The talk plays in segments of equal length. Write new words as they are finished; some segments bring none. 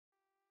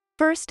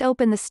First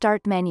open the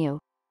Start menu.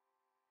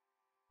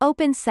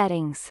 Open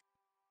Settings.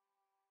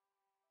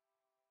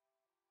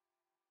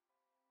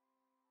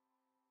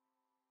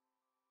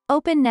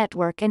 Open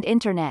Network and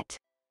Internet.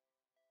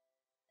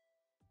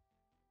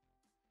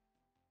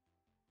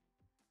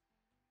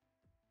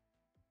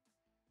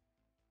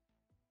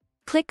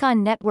 Click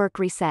on Network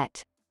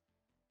Reset.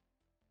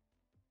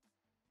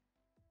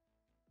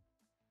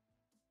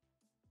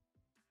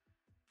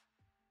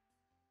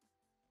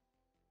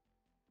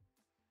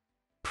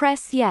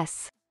 Press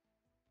Yes.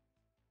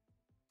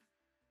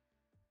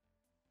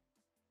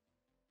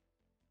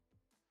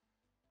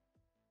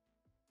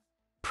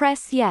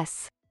 Press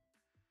Yes.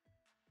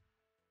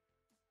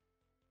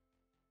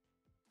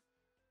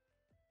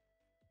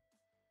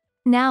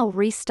 Now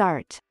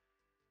restart.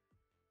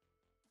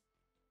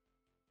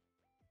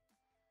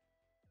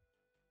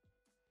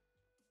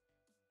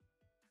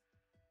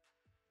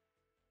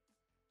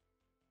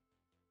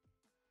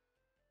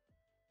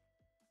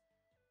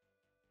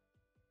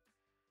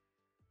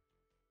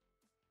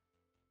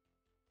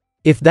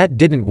 If that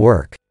didn't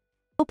work,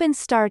 Open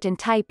Start and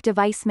type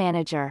Device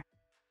Manager.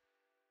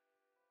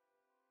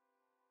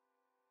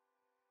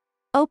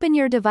 Open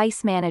your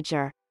Device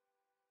Manager.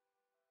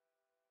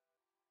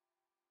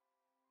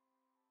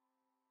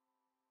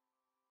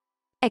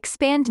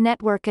 Expand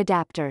Network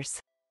Adapters.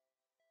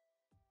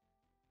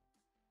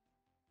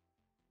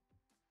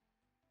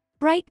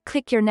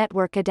 Right-click your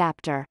network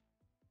adapter.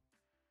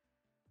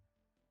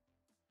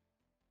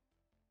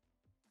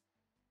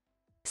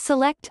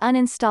 Select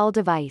Uninstall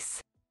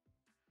Device.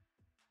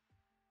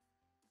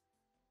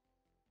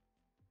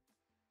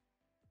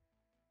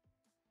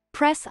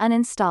 Press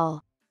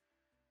Uninstall.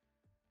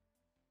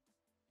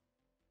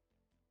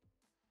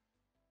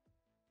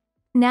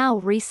 Now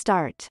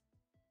restart.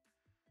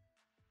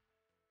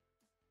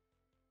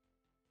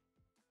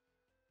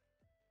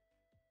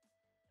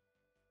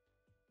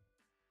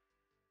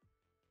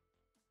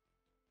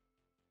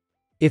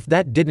 if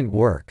that didn't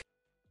work,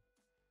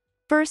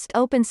 First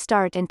open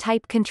Start and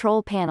type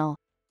Control Panel.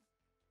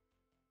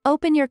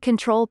 Open your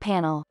Control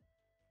Panel.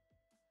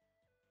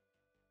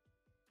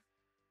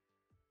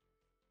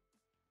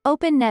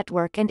 Open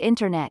Network and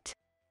Internet.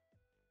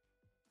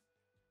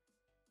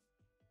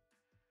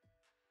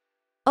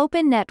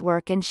 Open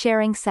Network and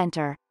Sharing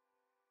Center.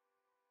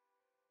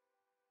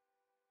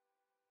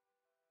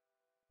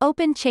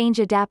 Open Change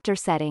Adapter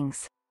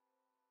Settings.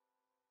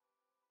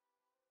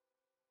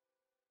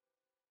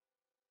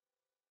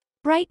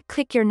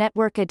 Right-click your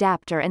network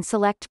adapter and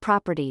select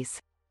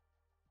Properties.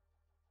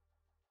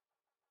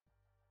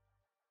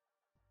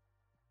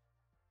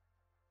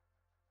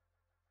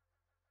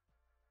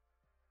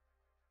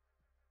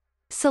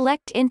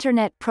 Select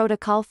Internet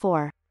Protocol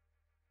 4.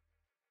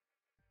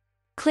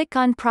 Click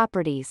on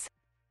Properties.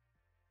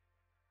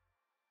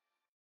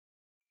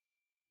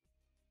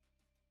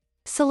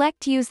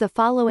 Select Use the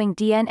following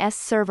DNS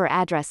server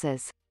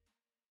addresses.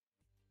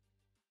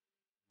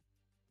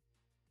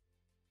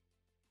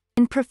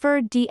 In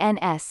preferred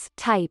DNS,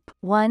 type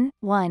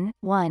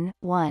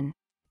 1111.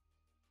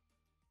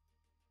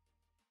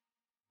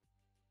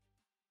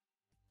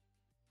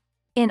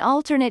 In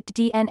alternate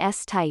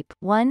DNS, type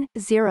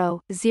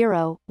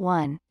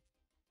 1001.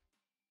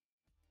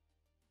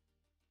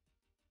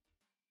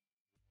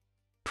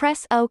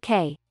 Press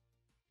OK.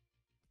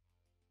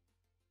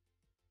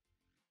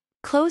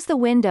 Close the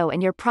window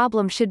and your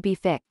problem should be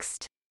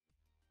fixed.